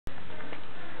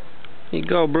Here you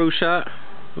go, Brew Shot.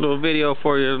 A little video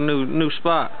for your new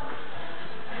spot.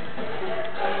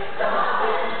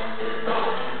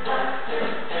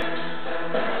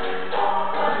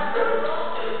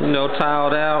 You know,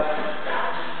 tiled out.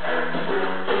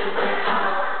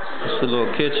 It's a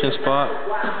little kitchen spot.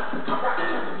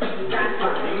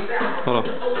 Hold on.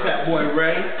 Fat boy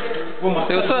Ray.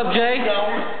 Say what's up, Jay?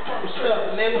 What's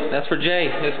up, nigga? That's for Jay.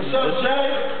 What's up, Jay?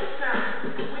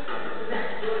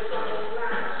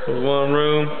 One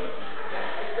room.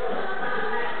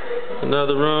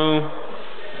 Another room.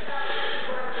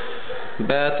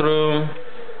 Bathroom.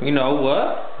 You know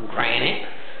what? Granite.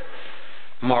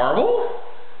 Marble.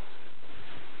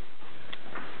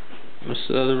 This is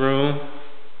the other room.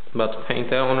 I'm about to paint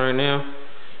that one right now.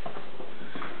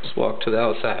 Let's walk to the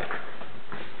outside.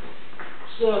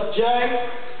 What's up, Jay?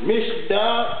 Miss you,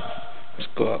 dog. Let's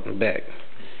go out in the back.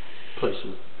 Play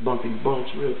some bumpy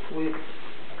bumps real quick.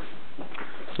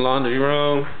 Laundry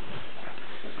room.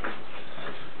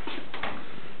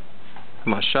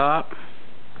 My shop.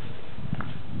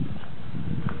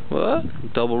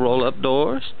 What? Double roll up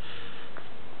doors.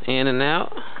 In and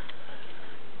out.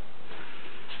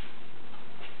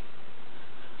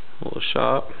 Little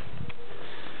shop.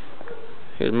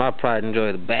 Here's my pride and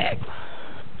joy, the back.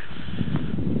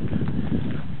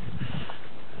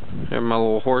 Here are my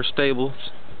little horse stables.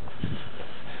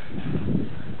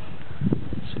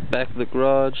 It's the back of the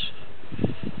garage.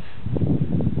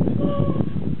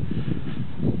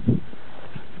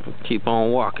 Keep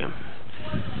on walking.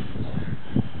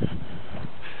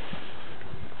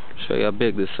 Show you how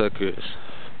big this sucker is.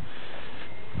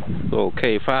 Little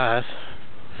K5.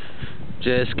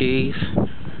 Jet skis.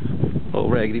 Little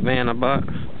raggedy van I bought.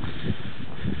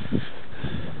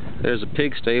 There's the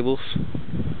pig stables.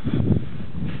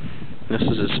 This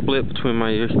is a split between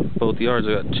my both yards.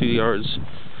 I got 2 yards.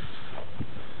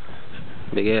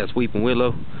 Big ass weeping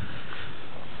willow.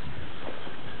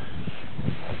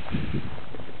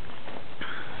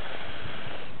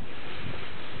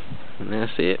 And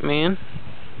that's it, man.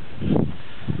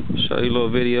 Show you little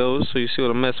videos so you see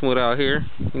what I'm messing with out here.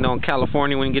 You know, in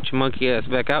California, when you get your monkey ass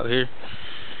back out here.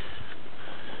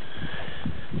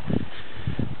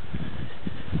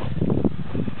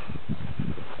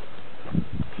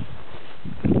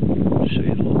 Show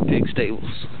you the little pig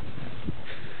stables.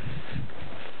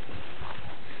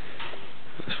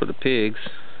 That's for the pigs.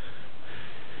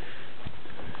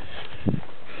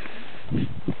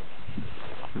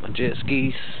 My jet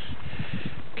skis.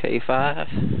 K5.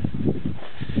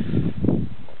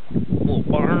 Little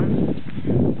barn.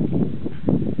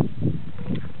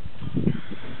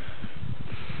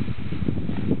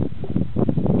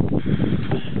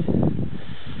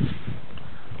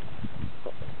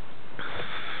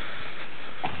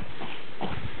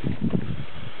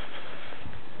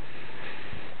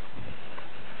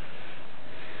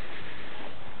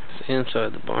 It's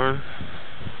inside the barn.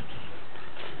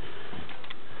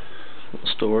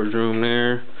 Storage room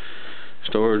there.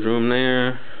 Storage room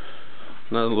there.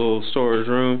 Another little storage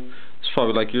room. It's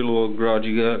probably like your little garage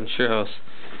you got in your house.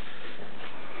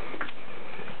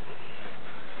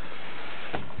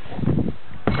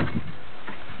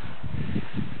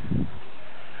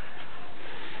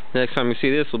 Next time you see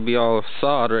this, will be all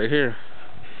sod right here,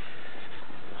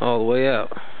 all the way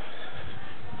out.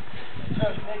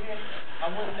 I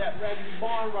went in that raggedy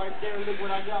barn right there and look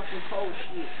what I got for cold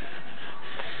shit.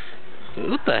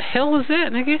 What the hell is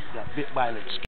that, nigga? Got bit by an